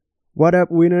What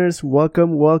up, winners?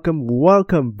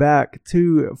 Welcome back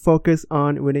to Focus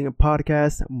on Winning a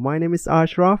Podcast. My name is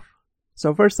Ashraf.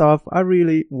 So first off, I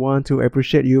really want to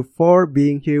appreciate you for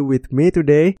being here with me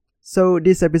today. So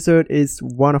this episode is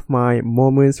one of my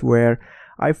moments where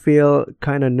I feel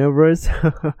kind of nervous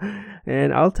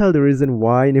and I'll tell the reason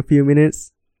why in a few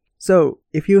minutes. So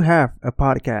if you have a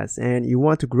podcast and you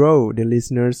want to grow the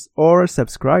listeners or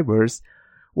subscribers,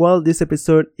 well, this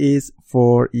episode is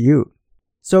for you.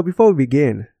 So before we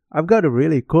begin, I've got a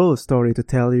really cool story to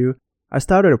tell you. I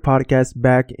started a podcast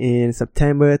back in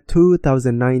September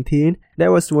 2019.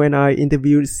 That was when I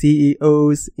interviewed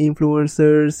CEOs,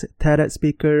 influencers, TEDx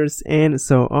speakers, and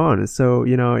so on. So,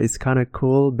 it's kind of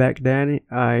cool back then.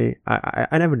 I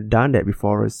never done that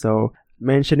before. So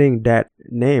mentioning that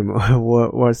name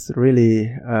was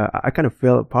really, I kind of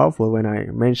felt powerful when I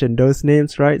mentioned those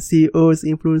names, right? CEOs,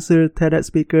 influencers, TEDx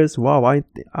speakers. Wow,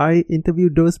 I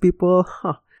interviewed those people.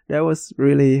 That was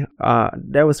really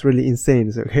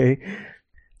insane. Okay.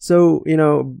 So,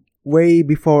 way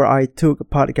before I took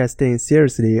podcasting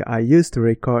seriously, I used to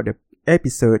record the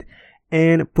episode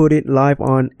and put it live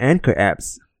on Anchor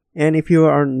apps. And if you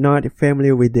are not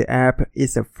familiar with the app,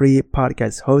 it's a free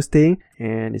podcast hosting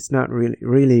and it's not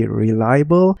really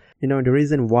reliable. The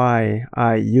reason why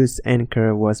I used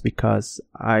Anchor was because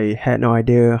I had no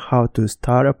idea how to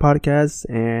start a podcast,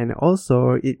 and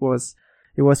also it was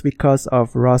because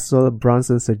of Russell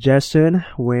Brunson's suggestion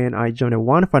when I joined the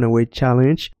One Funnel Away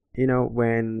Challenge.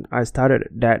 When I started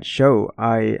that show,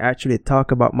 I actually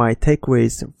talk about my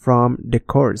takeaways from the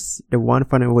course, the One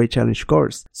Funnel Away Challenge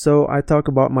course. So I talk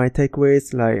about my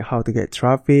takeaways, like how to get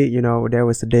traffic. There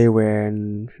was a day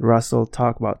when Russell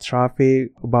talked about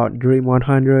traffic, about Dream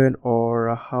 100,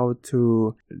 or how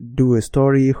to do a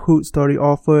hook story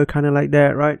offer, kind of like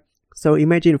that, right? So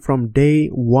imagine from day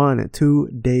 1 to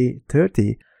day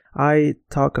 30, I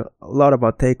talk a lot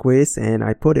about takeaways and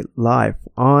I put it live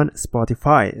on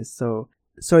Spotify. So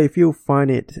if you find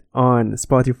it on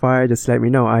Spotify, just let me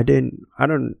know. I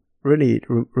don't really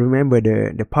remember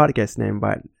the podcast name,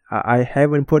 but I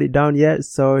haven't put it down yet.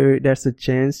 So there's a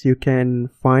chance you can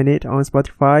find it on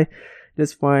Spotify.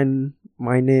 Just find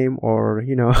my name, or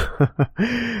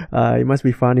it must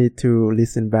be funny to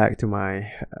listen back to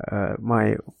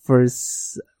my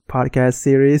first podcast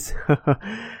series.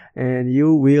 And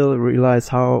you will realize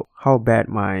how bad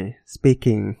my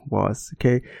speaking was,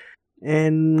 okay?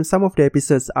 And some of the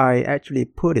episodes I actually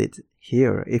put it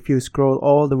here. If you scroll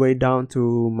all the way down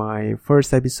to my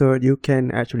first episode, you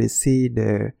can actually see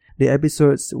the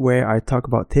episodes where I talk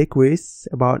about takeaways,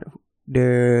 about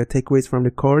the takeaways from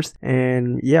the course.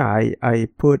 And yeah, I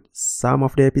put some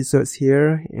of the episodes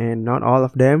here and not all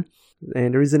of them.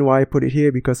 And the reason why I put it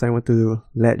here, because I want to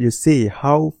let you see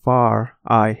how far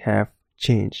I have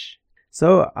change.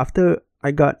 So after I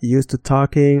got used to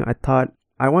talking, I thought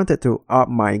I wanted to up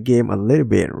my game a little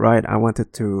bit, right? I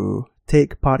wanted to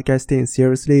take podcasting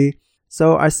seriously.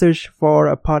 So I searched for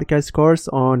a podcast course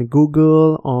on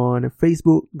Google, on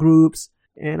Facebook groups.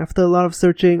 And after a lot of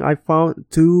searching, I found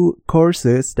 2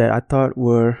 courses that I thought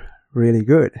were really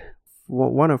good.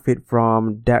 One of it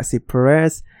from Daxi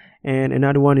Perez and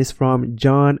another one is from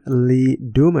John Lee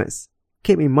Dumas.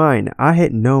 Keep in mind, I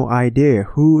had no idea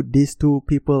who these 2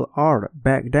 people are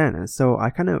back then. So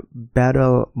I kind of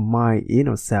battled my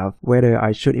inner self whether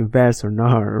I should invest or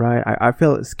not, right? I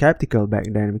felt skeptical back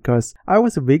then because I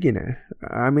was a beginner.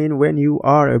 I mean, when you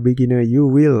are a beginner, you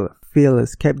will feel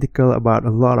skeptical about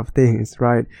a lot of things,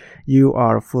 right? You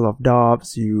are full of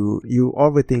doubts, you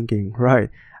overthinking, right?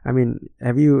 I mean,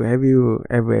 have you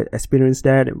ever experienced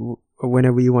that?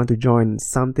 Whenever you want to join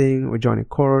something or join a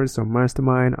course or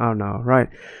mastermind, I don't know, right?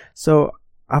 So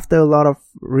after a lot of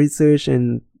research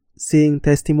and seeing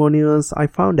testimonials, I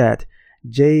found that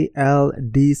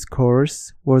JLD's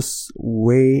course was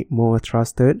way more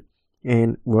trusted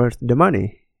and worth the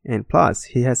money. And plus,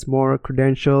 he has more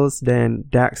credentials than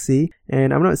Daxi.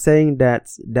 And I'm not saying that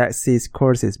Daxi's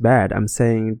course is bad. I'm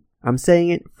saying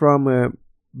it from a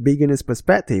beginner's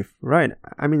perspective, right?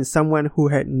 I mean, someone who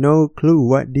had no clue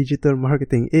what digital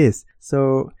marketing is.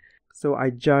 So I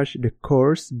judged the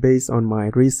course based on my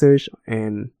research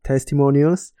and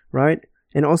testimonials, right?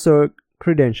 And also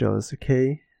credentials,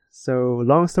 okay? So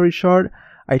long story short,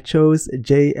 I chose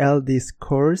JLD's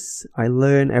course. I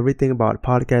learned everything about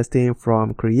podcasting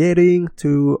from creating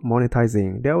to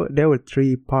monetizing. There were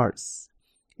 3 parts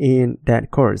in that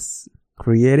course: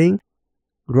 creating,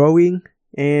 growing,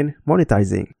 and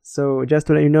monetizing. So just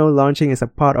to let you know, launching is a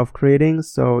part of creating.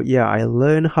 So yeah, I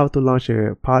learned how to launch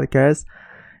a podcast,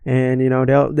 and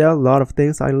there are a lot of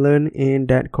things I learned in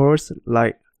that course,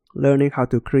 like learning how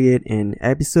to create an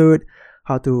episode,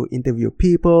 how to interview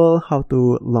people, how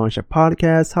to launch a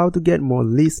podcast, how to get more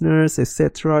listeners,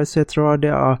 etc., etc.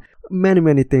 There are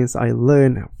many things I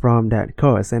learned from that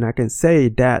course, and I can say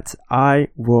that I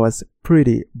was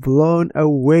pretty blown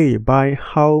away by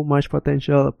how much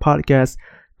potential podcasts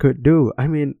could do. I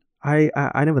mean, I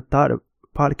never thought of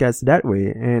podcasts that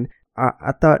way, and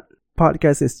I thought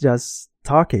podcast is just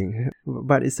talking,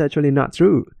 but it's actually not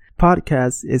true.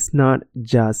 Podcast is not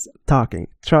just talking.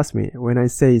 Trust me when I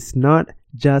say it's not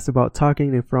just about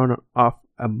talking in front of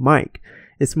a mic.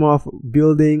 It's more of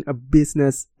building a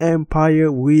business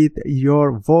empire with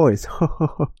your voice.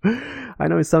 I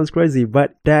know it sounds crazy,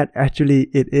 but that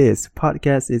actually it is.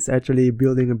 Podcast is actually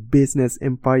building a business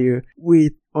empire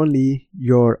with only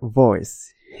your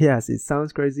voice. Yes, it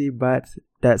sounds crazy, but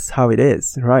that's how it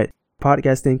is, right?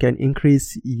 Podcasting can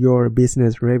increase your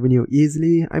business revenue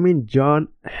easily. I mean, John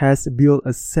has built a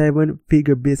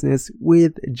 7-figure business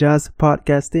with just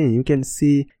podcasting. You can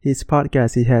see his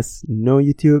podcast. He has no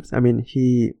YouTube. I mean,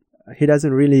 he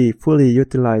doesn't really fully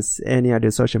utilize any other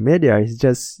social media. He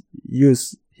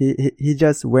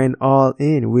just went all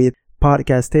in with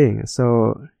podcasting.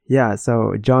 So yeah,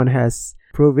 so John has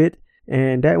proved it.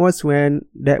 And that was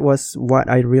what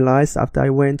I realized after I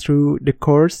went through the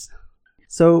course.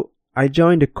 So I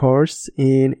joined the course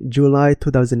in July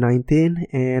 2019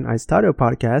 and I started a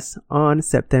podcast on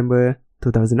September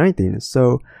 2019.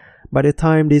 So by the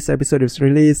time this episode is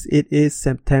released, it is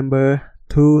September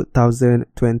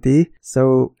 2020.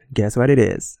 So guess what it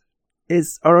is?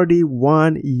 It's already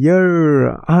 1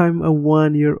 year. I'm a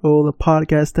 1-year-old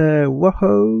podcaster.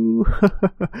 Whoa!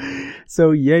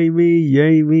 So yay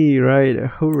me, right?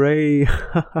 Hooray!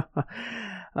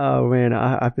 Oh man,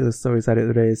 I feel so excited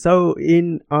today. So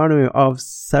in honor of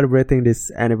celebrating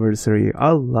this anniversary,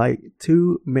 I'd like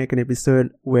to make an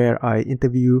episode where I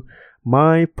interview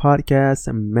my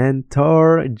podcast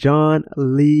mentor, John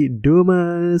Lee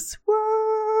Dumas.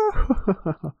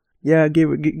 Woo! Yeah,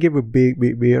 give a big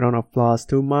round of applause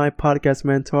to my podcast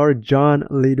mentor, John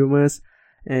Lee Dumas.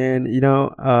 And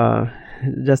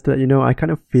just to let you know, I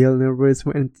kind of feel nervous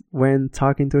when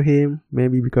talking to him.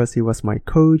 Maybe because he was my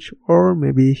coach, or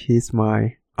maybe he's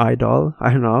my idol.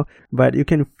 I don't know. But you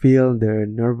can feel the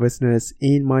nervousness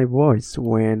in my voice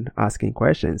when asking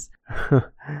questions.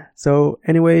 So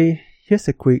anyway, here's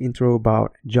a quick intro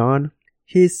about John.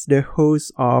 He's the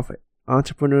host of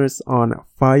Entrepreneurs on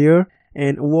Fire,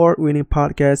 an award-winning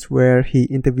podcast where he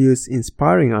interviews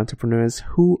inspiring entrepreneurs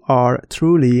who are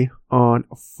truly on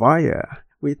fire.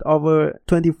 With over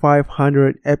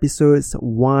 2,500 episodes,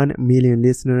 1 million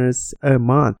listeners a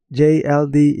month,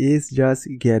 JLD is just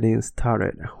getting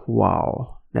started.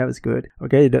 Wow, that was good.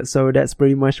 Okay, so that's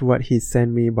pretty much what he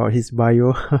sent me about his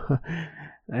bio.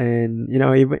 And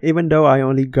even though I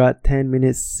only got 10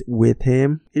 minutes with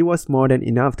him, it was more than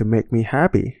enough to make me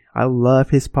happy. I love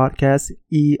his podcast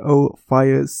EO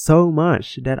Fire so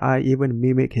much that I even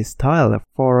mimic his style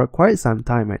for quite some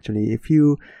time actually. If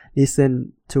you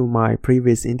listen to my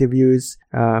previous interviews,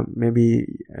 maybe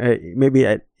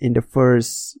in the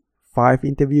first 5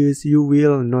 interviews, you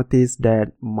will notice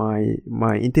that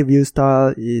my interview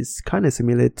style is kind of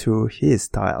similar to his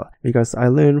style because I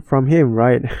learned from him,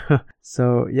 right?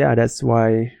 So yeah, that's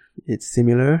why it's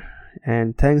similar.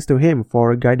 And thanks to him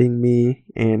for guiding me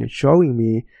and showing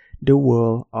me the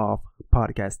world of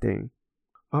podcasting.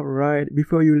 Alright,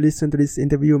 before you listen to this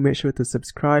interview, make sure to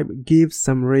subscribe, give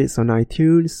some rates on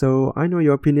iTunes so I know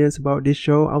your opinions about this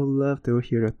show. I would love to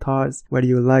hear your thoughts. Whether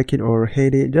you like it or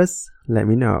hate it, just let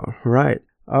me know. Right.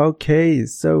 Okay,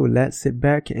 so let's sit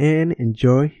back and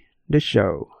enjoy the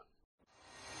show.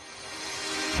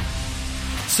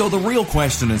 So the real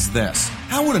question is this: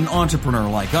 how would an entrepreneur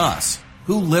like us,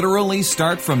 who literally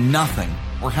start from nothing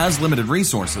or has limited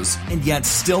resources and yet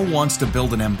still wants to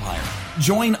build an empire,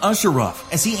 join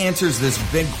Ashraf as he answers this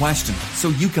big question so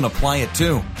you can apply it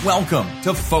too. Welcome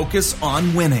to Focus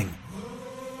on Winning.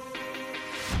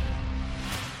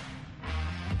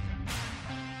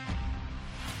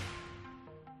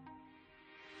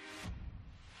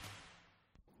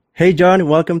 Hey John,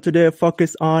 welcome to the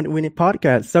Focus on Winning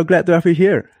podcast. So glad to have you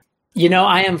here.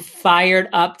 I am fired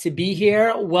up to be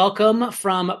here. Welcome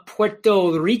from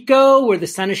Puerto Rico, where the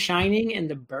sun is shining and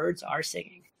the birds are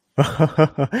singing.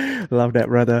 Love that,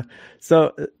 brother.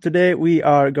 So today we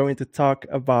are going to talk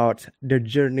about the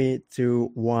journey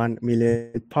to 1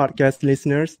 million podcast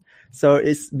listeners. So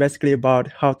it's basically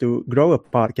about how to grow a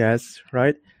podcast,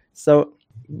 right? So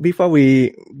before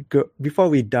we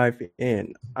dive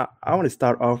in, I want to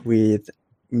start off with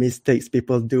mistakes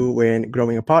people do when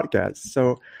growing a podcast.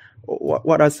 So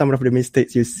what are some of the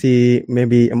mistakes you see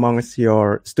maybe amongst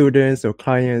your students or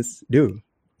clients do?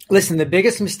 Listen, the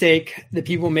biggest mistake that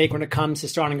people make when it comes to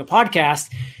starting a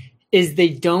podcast is they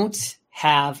don't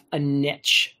have a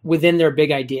niche within their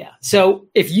big idea. So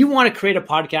if you want to create a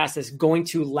podcast that's going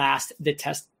to last the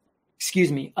test,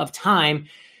 of time,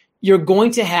 you're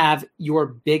going to have your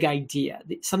big idea,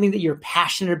 something that you're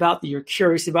passionate about, that you're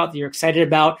curious about, that you're excited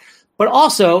about, but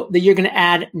also that you're going to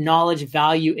add knowledge,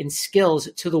 value, and skills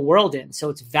to the world in. So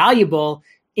it's valuable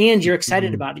and you're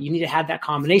excited about it. You need to have that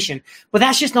combination. But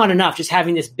that's just not enough, just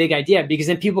having this big idea, because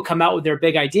then people come out with their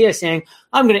big idea saying,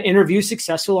 I'm going to interview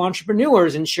successful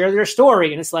entrepreneurs and share their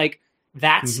story. And it's like,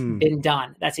 that's been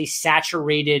done. That's a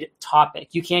saturated topic.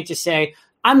 You can't just say,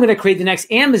 I'm going to create the next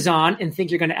Amazon and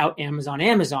think you're going to out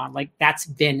Amazon. Like, that's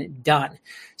been done.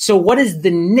 So what is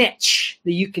the niche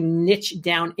that you can niche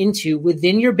down into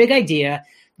within your big idea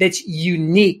that's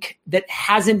unique, that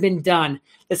hasn't been done,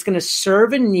 that's going to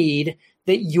serve a need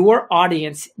that your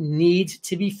audience needs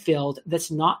to be filled,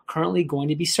 that's not currently going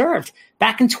to be served?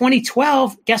 Back in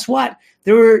 2012, guess what?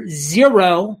 There were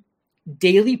 0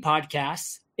 daily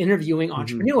podcasts interviewing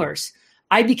entrepreneurs.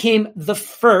 I became the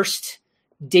first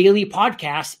daily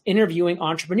podcast interviewing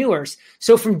entrepreneurs.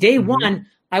 So from day one,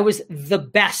 I was the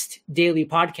best daily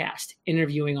podcast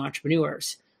interviewing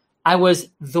entrepreneurs. I was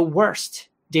the worst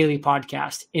daily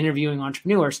podcast interviewing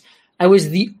entrepreneurs. I was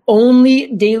the only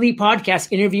daily podcast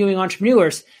interviewing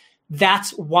entrepreneurs.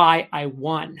 That's why I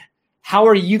won. How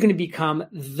are you going to become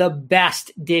the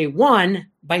best day one?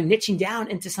 By niching down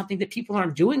into something that people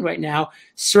aren't doing right now,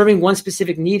 serving one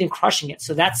specific need and crushing it.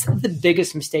 So that's the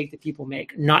biggest mistake that people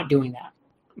make, not doing that.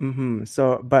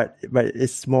 So, but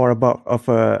it's more about of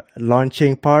a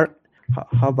launching part.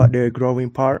 How about the growing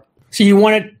part? So you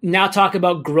want to now talk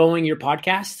about growing your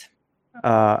podcast?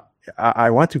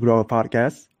 I want to grow a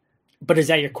podcast. But is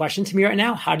that your question to me right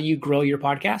now? How do you grow your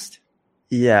podcast?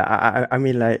 Yeah, I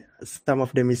mean, like, some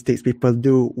of the mistakes people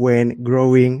do when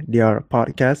growing their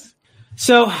podcast.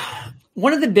 So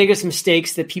one of the biggest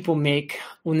mistakes that people make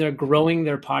when they're growing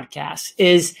their podcast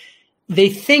is they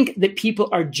think that people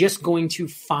are just going to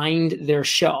find their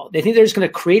show. They think they're just going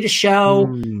to create a show.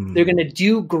 They're going to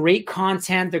do great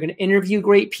content. They're going to interview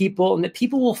great people, and that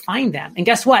people will find them. And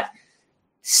guess what?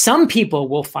 Some people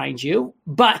will find you.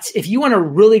 But if you want to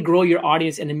really grow your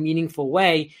audience in a meaningful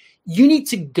way, you need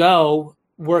to go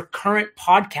where current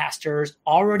podcasters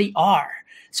already are.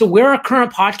 So where are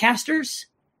current podcasters?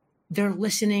 They're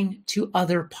listening to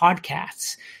other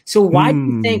podcasts. So why do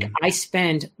you think I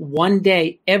spend one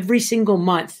day every single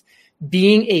month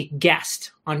being a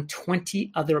guest on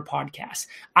 20 other podcasts?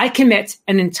 I commit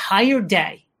an entire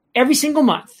day every single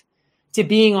month to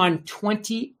being on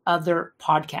 20 other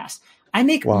podcasts. I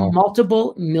make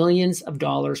multiple millions of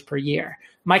dollars per year.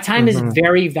 My time is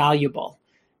very valuable.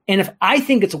 And if I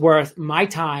think it's worth my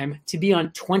time to be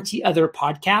on 20 other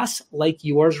podcasts like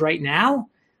yours right now,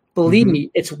 believe me,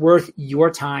 it's worth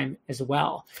your time as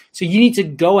well. So you need to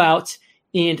go out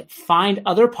and find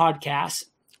other podcasts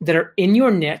that are in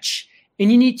your niche, and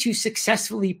you need to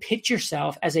successfully pitch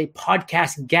yourself as a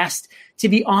podcast guest to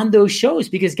be on those shows.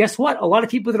 Because guess what? A lot of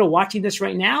people that are watching this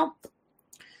right now,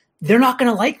 they're not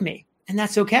going to like me, and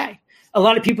that's okay. A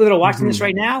lot of people that are watching this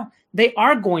right now, they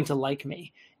are going to like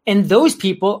me. And those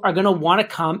people are going to want to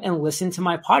come and listen to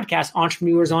my podcast,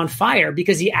 Entrepreneurs on Fire,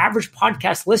 because the average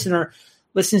podcast listener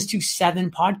listens to 7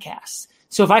 podcasts.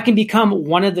 So if I can become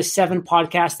one of the 7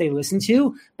 podcasts they listen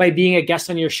to by being a guest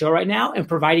on your show right now and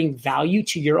providing value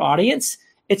to your audience,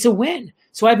 it's a win.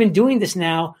 So I've been doing this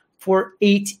now for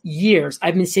 8 years.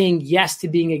 I've been saying yes to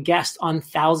being a guest on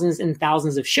thousands and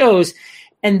thousands of shows.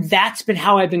 And that's been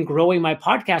how I've been growing my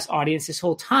podcast audience this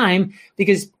whole time,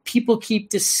 because people keep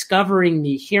discovering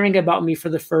me, hearing about me for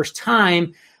the first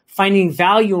time, finding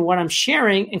value in what I'm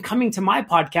sharing, and coming to my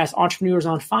podcast, Entrepreneurs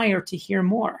on Fire, to hear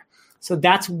more. So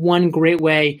that's one great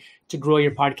way to grow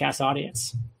your podcast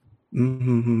audience.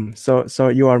 So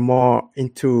you are more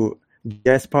into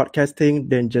guest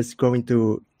podcasting than just going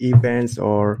to events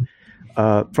or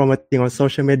promoting on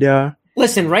social media?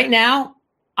 Listen, right now,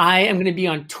 I am going to be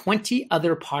on 20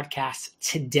 other podcasts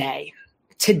today.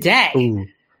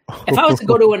 If I was to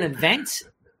go to an event,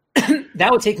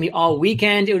 that would take me all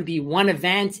weekend. It would be one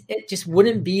event. It just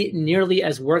wouldn't be nearly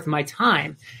as worth my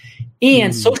time.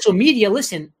 And social media,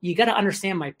 listen, you got to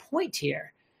understand my point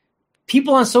here.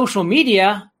 People on social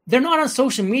media, they're not on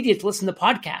social media to listen to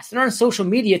podcasts. They're not on social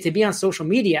media to be on social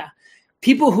media.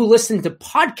 People who listen to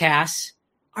podcasts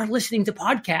are listening to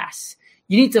podcasts.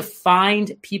 You need to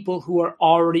find people who are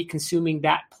already consuming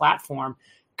that platform.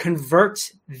 Convert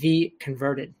the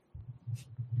converted.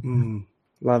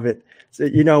 Love it. So,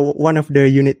 one of the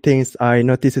unique things I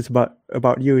notice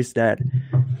about you is that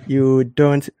you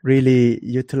don't really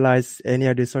utilize any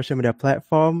of the social media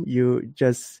platform. You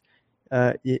just,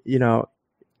 you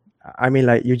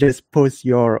just post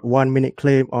your 1 minute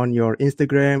clip on your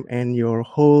Instagram and your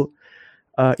whole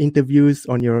interviews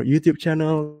on your YouTube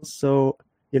channel. So,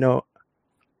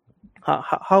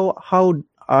 how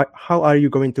are you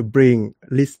going to bring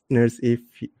listeners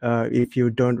if you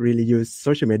don't really use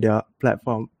social media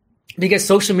platform? Because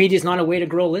social media is not a way to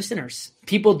grow listeners.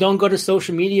 People don't go to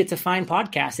social media to find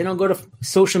podcasts. They don't go to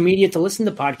social media to listen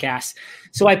to podcasts.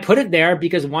 So I put it there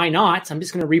because why not? I'm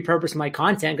just going to repurpose my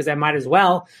content because I might as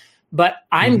well. But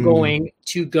I'm going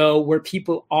to go where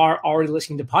people are already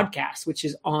listening to podcasts, which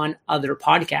is on other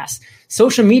podcasts.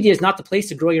 Social media is not the place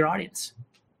to grow your audience.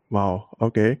 Wow.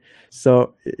 Okay.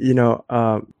 So,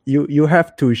 you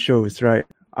have two shows, right?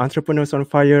 Entrepreneurs on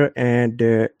Fire and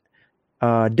the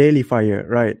Daily Fire,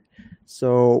 right?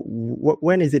 So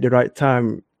when is it the right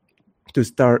time to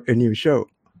start a new show?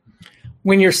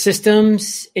 When your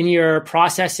systems and your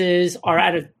processes are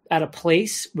at a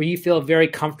place where you feel very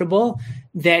comfortable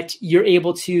that you're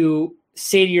able to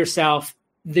say to yourself,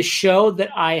 the show that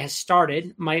I have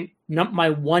started, my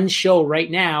one show right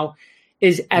now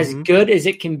is as good as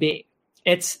it can be.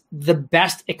 It's the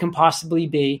best it can possibly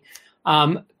be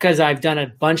because I've done a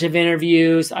bunch of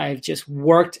interviews. I've just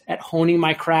worked at honing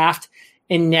my craft.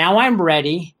 And now I'm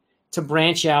ready to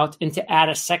branch out and to add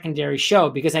a secondary show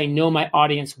because I know my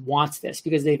audience wants this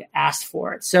because they've asked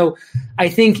for it. So I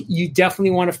think you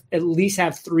definitely want to at least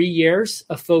have 3 years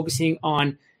of focusing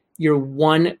on your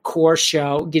one core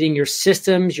show, getting your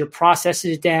systems, your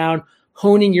processes down,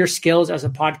 honing your skills as a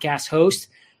podcast host,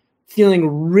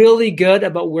 feeling really good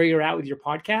about where you're at with your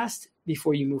podcast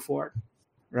before you move forward.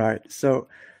 Right. So,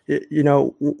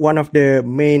 one of the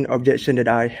main objections that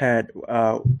I had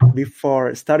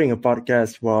before starting a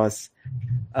podcast was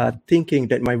thinking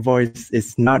that my voice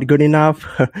is not good enough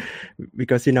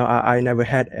because, I never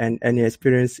had any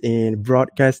experience in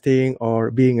broadcasting or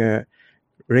being a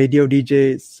radio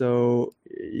DJ. So,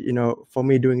 for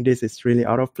me doing this is really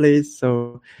out of place.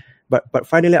 So, but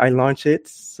finally I launched it.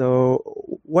 So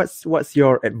what's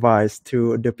your advice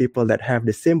to the people that have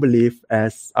the same belief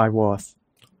as I was?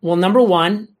 Well, number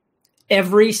one,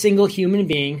 every single human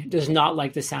being does not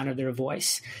like the sound of their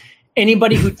voice.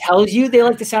 Anybody who tells you they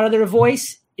like the sound of their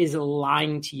voice is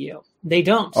lying to you. They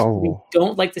don't. They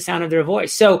don't like the sound of their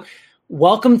voice. So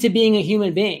welcome to being a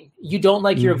human being. You don't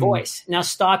like your voice. Now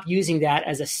stop using that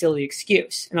as a silly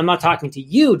excuse. And I'm not talking to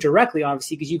you directly,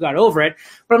 obviously, because you got over it,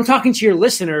 but I'm talking to your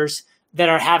listeners that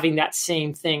are having that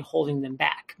same thing holding them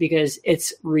back because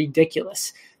it's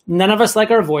ridiculous. None of us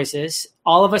like our voices.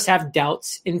 All of us have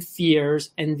doubts and fears,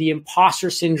 and the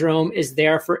imposter syndrome is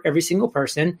there for every single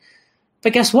person.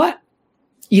 But guess what?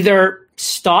 Either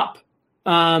stop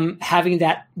having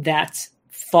that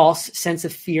false sense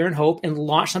of fear and hope and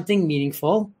launch something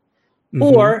meaningful,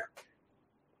 or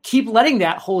keep letting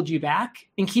that hold you back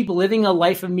and keep living a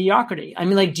life of mediocrity. I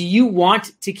mean, do you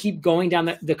want to keep going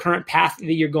down the current path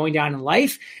that you're going down in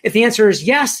life? If the answer is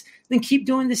yes, then keep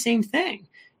doing the same thing.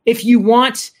 If you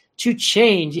want to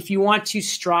change, if you want to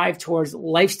strive towards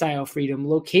lifestyle freedom,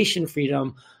 location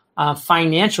freedom,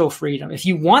 financial freedom, if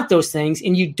you want those things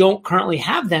and you don't currently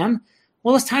have them,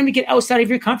 well, it's time to get outside of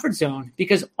your comfort zone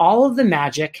because all of the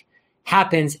magic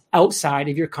happens outside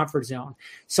of your comfort zone.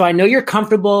 So I know you're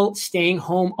comfortable staying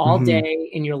home all day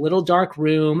in your little dark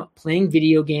room, playing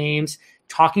video games,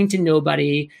 talking to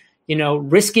nobody,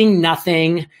 risking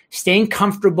nothing, staying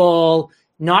comfortable,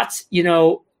 not,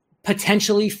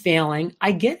 potentially failing.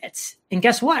 I get it. And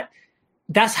guess what?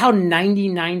 That's how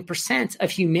 99%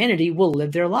 of humanity will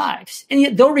live their lives. And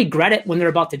yet they'll regret it when they're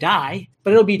about to die,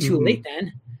 but it'll be too late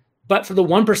then. But for the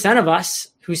 1% of us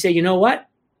who say, you know what?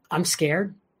 I'm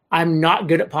scared. I'm not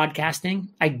good at podcasting.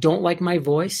 I don't like my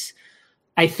voice.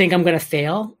 I think I'm going to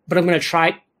fail, but I'm going to try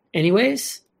it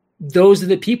anyways. Those are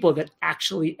the people that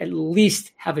actually at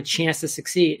least have a chance to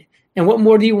succeed. And what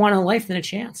more do you want in life than a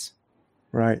chance?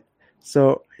 Right.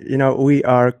 So, we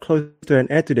are close to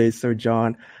an end today. So,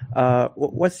 John,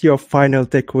 what's your final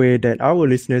takeaway that our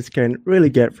listeners can really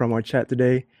get from our chat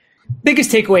today? Biggest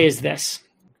takeaway is this.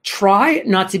 Try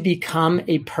not to become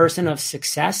a person of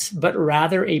success, but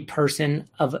rather a person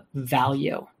of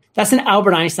value. That's an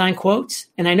Albert Einstein quote.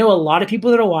 And I know a lot of people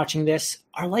that are watching this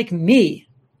are like me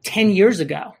 10 years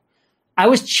ago. I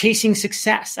was chasing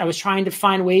success. I was trying to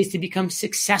find ways to become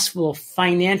successful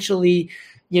financially,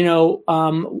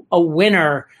 a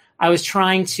winner. I was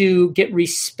trying to get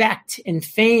respect and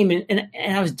fame, and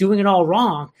I was doing it all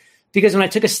wrong. Because when I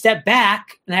took a step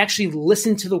back and I actually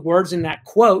listened to the words in that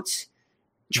quote,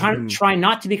 try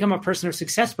not to become a person of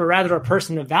success, but rather a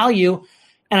person of value,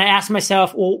 And I asked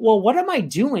myself, well, what am I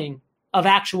doing of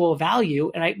actual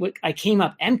value? And I came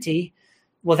up empty.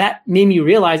 Well, that made me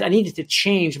realize I needed to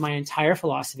change my entire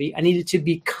philosophy. I needed to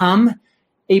become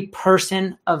a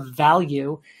person of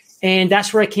value. And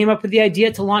that's where I came up with the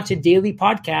idea to launch a daily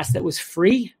podcast that was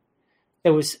free,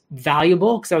 that was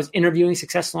valuable, because I was interviewing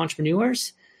successful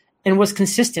entrepreneurs, and was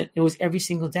consistent. It was every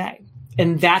single day.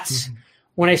 And that's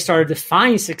when I started to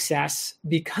find success,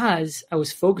 because I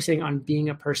was focusing on being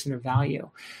a person of value.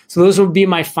 So those would be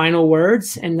my final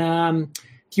words. And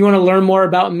if you want to learn more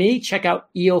about me, check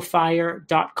out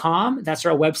eofire.com. That's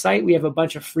our website. We have a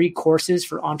bunch of free courses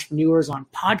for entrepreneurs on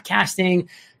podcasting,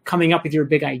 coming up with your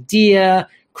big idea,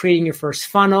 creating your first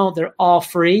funnel. They're all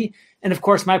free. And of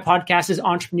course, my podcast is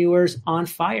Entrepreneurs on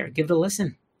Fire. Give it a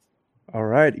listen. All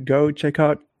right. Go check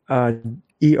out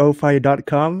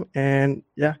eofire.com. And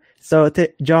yeah, so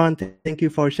John, thank you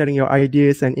for sharing your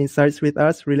ideas and insights with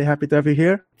us. Really happy to have you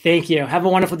here. Thank you. Have a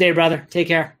wonderful day, brother. Take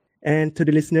care. And to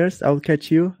the listeners, I'll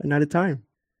catch you another time.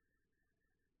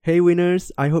 Hey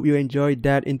winners, I hope you enjoyed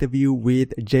that interview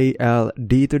with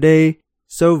JLD today.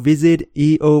 So visit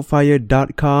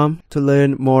eofire.com to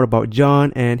learn more about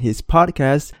John and his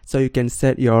podcast, so you can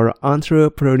set your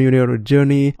entrepreneurial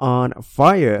journey on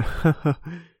fire.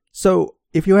 So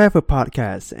if you have a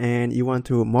podcast and you want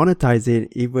to monetize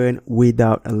it even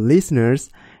without listeners,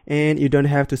 and you don't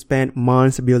have to spend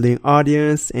months building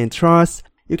audience and trust,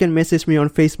 you can message me on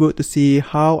Facebook to see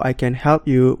how I can help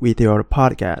you with your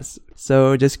podcast.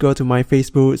 So just go to my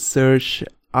Facebook, search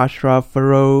Ashraf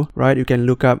Farrow, right? You can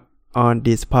look up on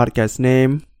this podcast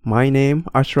name, my name,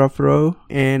 Ashraf Farrow,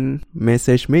 and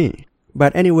message me.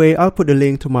 But anyway, I'll put the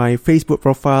link to my Facebook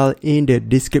profile in the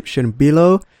description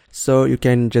below, so you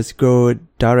can just go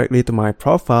directly to my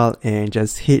profile and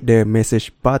just hit the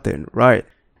message button, right?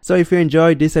 So if you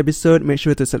enjoyed this episode, make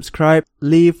sure to subscribe,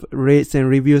 leave rates and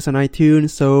reviews on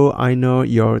iTunes so I know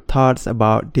your thoughts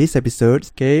about this episode.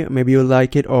 Okay, maybe you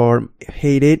like it or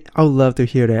hate it. I would love to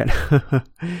hear that.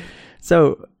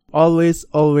 So always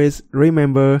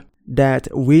remember that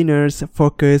winners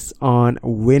focus on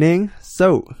winning.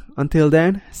 So until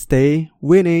then, stay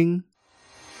winning.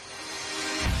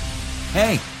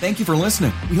 Hey, thank you for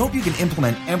listening. We hope you can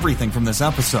implement everything from this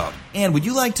episode. And would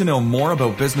you like to know more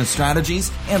about business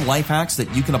strategies and life hacks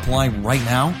that you can apply right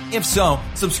now? If so,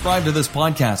 subscribe to this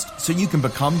podcast so you can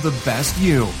become the best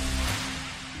you.